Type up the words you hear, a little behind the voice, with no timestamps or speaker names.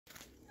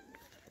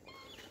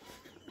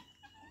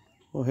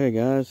Well, hey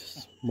guys,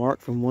 it's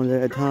Mark from One Day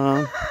at a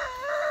Time.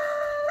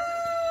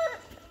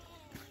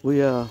 We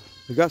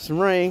got some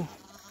rain.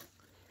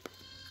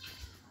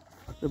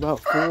 About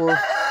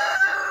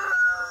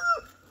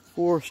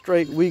four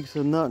straight weeks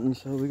of nothing,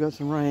 so we got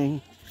some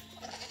rain.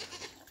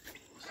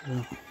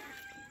 So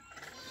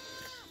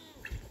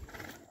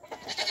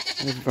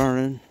it's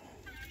burning.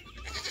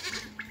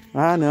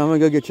 I know, I'm gonna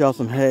go get y'all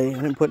some hay.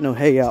 I didn't put no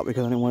hay out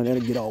because I didn't want it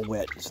to get all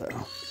wet, so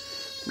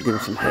give them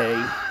some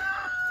hay.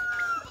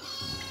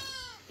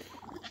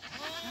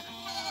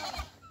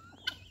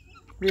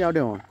 What are y'all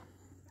doing?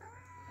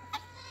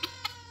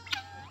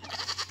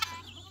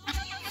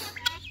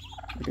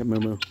 Look at Moo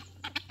Moo.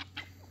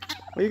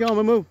 Where you going,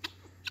 Moo Moo?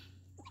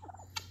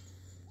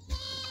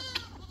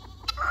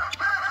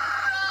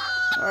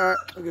 Alright,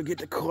 I'll go get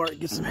the cart,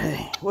 get some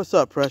hay. What's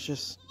up,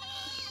 Precious?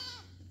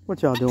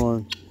 What y'all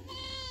doing?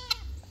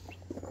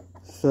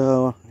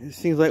 So, it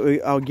seems like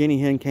our guinea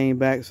hen came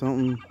back.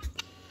 Something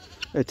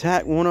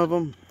attacked one of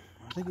them.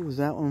 I think it was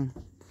that one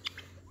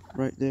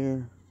right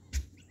there.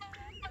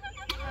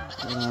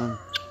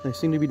 They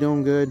seem to be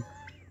doing good.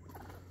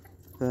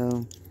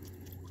 So,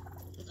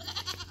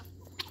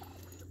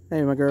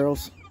 hey, my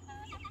girls.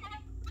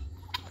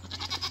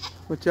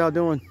 What y'all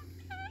doing?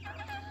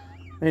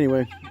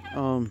 Anyway,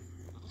 so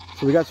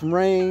we got some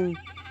rain.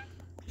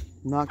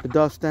 Knocked the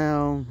dust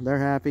down. They're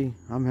happy.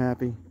 I'm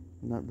happy.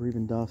 I'm not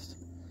breathing dust.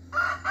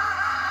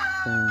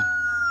 So,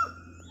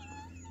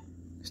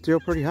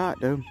 still pretty hot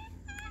though.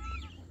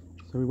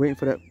 So we're waiting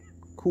for that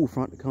cool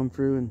front to come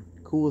through and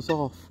cool us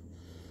off.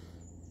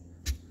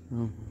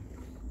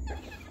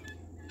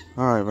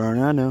 Alright,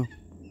 Vernon, I know.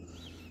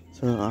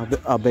 So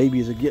our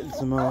babies are getting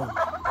some whoa,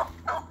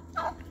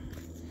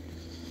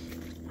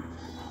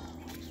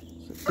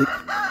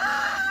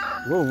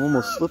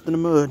 almost slipped in the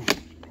mud.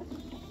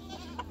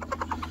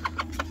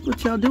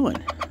 What y'all doing?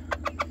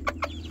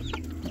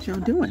 What y'all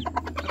doing?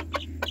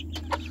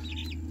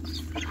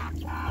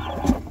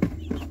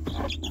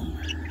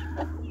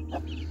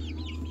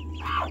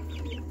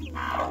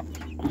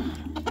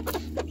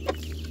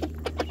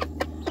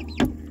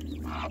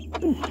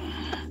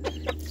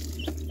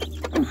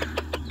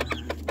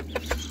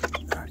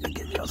 Alright,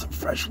 get y'all some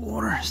fresh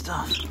water and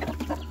stuff.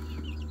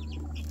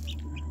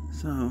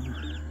 So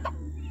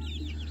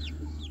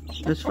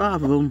there's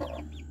 5 of them.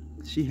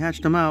 She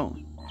hatched them out.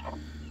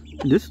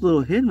 This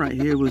little hen right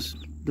here was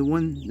the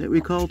one that we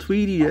call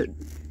Tweety. That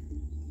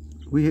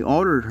we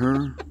ordered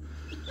her,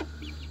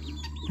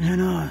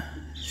 and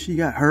she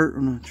got hurt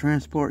on a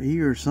transport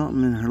here or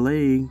something in her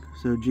leg.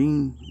 So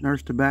Jean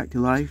nursed her back to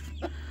life,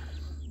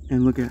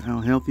 and look at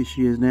how healthy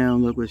she is now.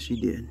 And look what she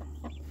did.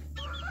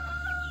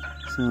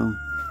 So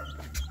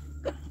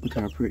look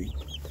how pretty.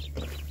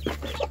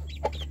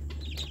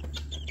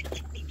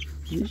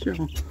 These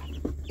y'all.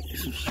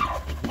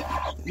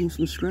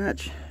 Some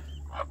scratch.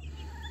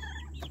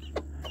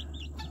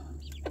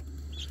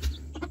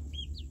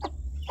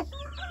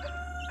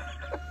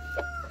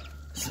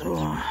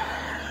 So,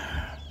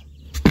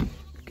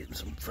 getting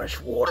some fresh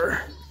water.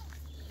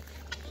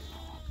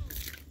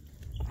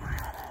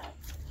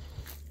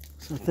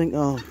 So I think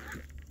some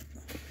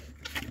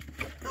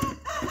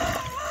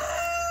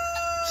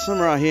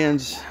of our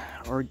hens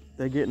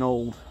they're getting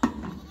old.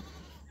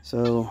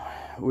 So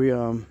we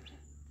you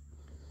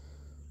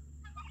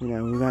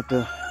know, we got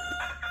to.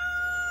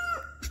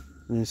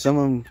 And some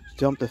of them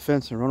jumped the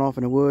fence and run off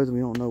in the woods. We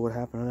don't know what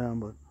happened to them,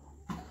 but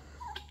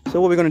so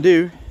what we're going to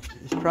do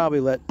is probably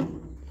let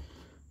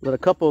a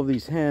couple of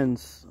these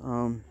hens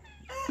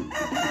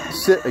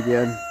sit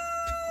again,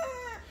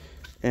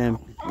 and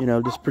you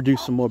know, just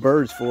produce some more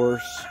birds for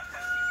us.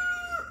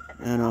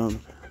 And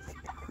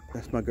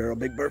that's my girl,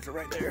 Big Bertha,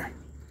 right there.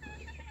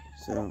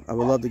 So I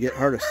would love to get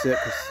her to sit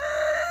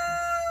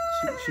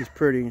because she's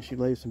pretty and she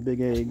lays some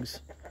big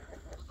eggs.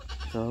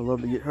 So I'd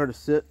love to get her to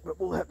sit, but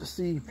we'll have to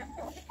see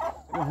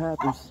what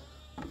happens.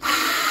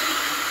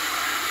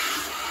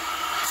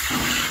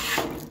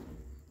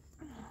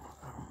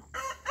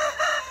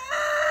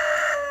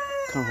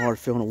 Kind of hard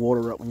filling the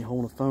water up when you're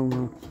holding a phone,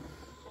 huh?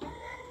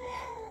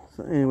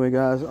 So anyway,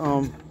 guys,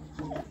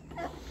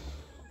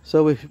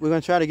 so we're gonna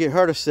try to get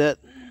her to sit.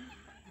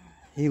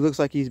 He looks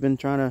like he's been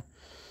trying to,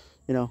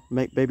 you know,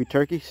 make baby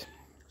turkeys.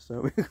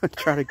 So we're gonna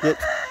try to get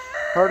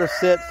her to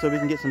sit so we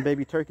can get some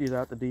baby turkeys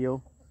out the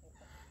deal.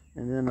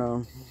 And then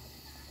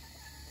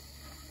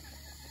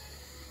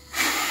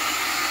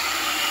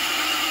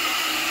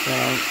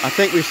I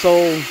think we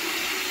sold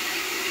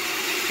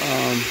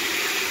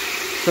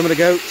some of the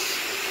goats,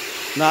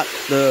 not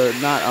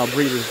our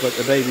breeders, but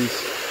the babies.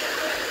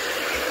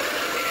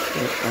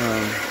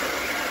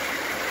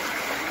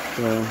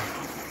 So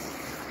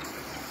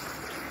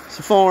it's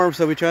a farm,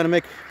 so we try to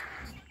make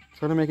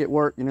it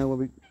work. You know, where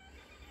we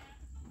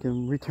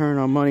can return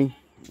our money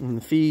on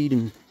the feed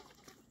and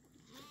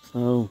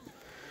so.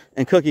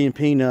 And Cookie and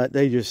Peanut,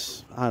 they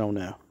just, I don't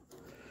know.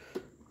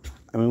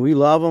 I mean, we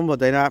love them, but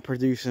they're not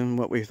producing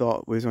what we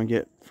thought we was going to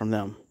get from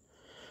them.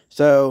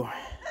 So,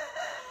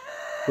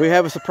 we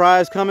have a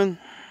surprise coming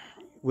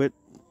with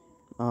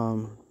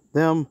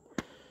them.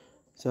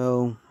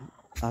 So,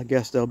 I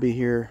guess they'll be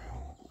here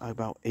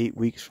about 8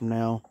 weeks from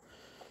now.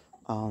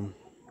 But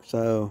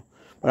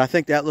I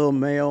think that little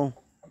male,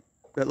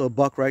 that little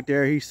buck right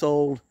there, he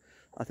sold.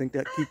 I think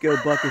that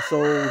Kiko buck is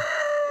sold.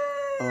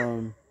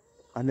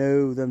 I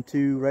know them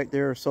two right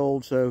there are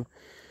sold, so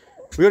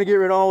we're gonna get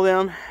rid of all of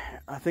them.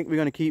 I think we're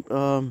gonna keep,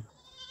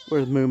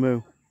 where's Moo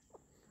Moo?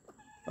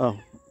 Oh,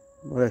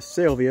 well, that's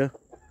Sylvia.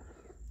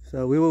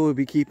 So we will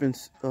be keeping,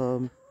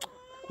 we're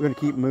gonna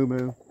keep Moo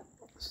Moo,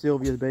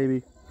 Sylvia's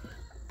baby.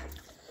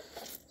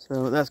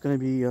 So that's gonna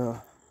be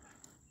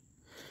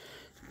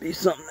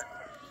something.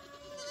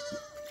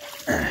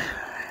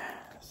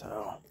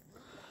 So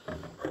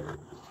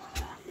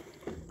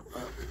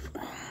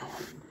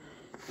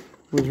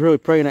was really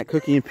praying that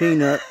Cookie and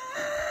Peanut,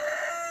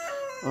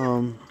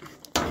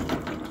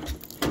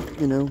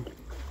 you know,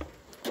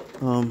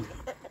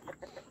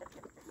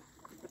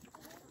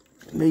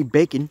 made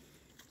bacon.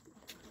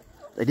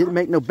 They didn't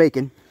make no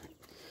bacon.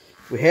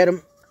 We had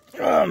them.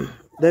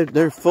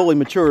 They're fully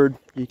matured.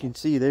 You can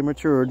see they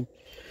matured.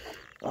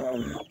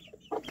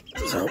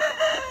 So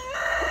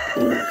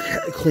we'll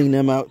have to clean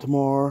them out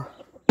tomorrow.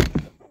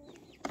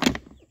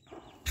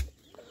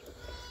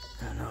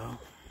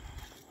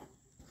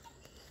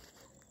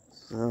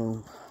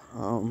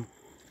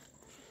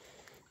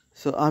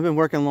 So I've been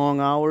working long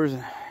hours.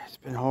 It's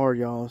been hard,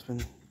 y'all. It's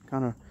been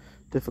kind of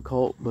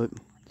difficult, but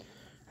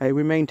hey,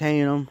 we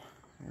maintain them,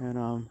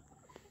 and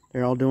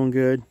they're all doing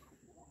good.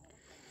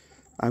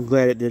 I'm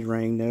glad it did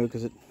rain though,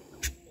 because it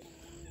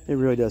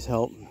really does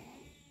help.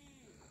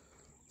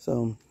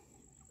 So,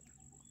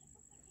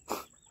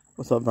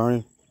 what's up,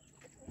 Vernon?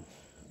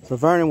 So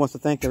Vernon wants to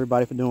thank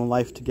everybody for doing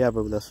life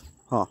together with us,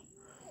 huh?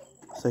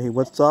 Say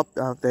what's up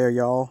out there,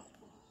 y'all.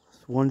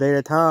 It's one day at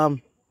a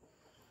time,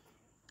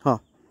 huh?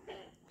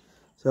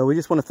 So we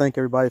just want to thank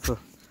everybody for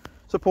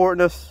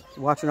supporting us,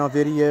 watching our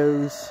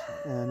videos,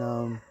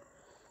 and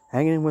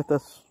hanging in with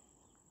us.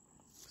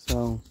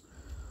 So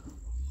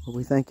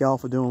we thank y'all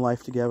for doing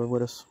life together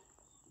with us,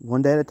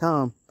 one day at a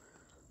time.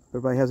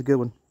 Everybody has a good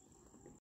one.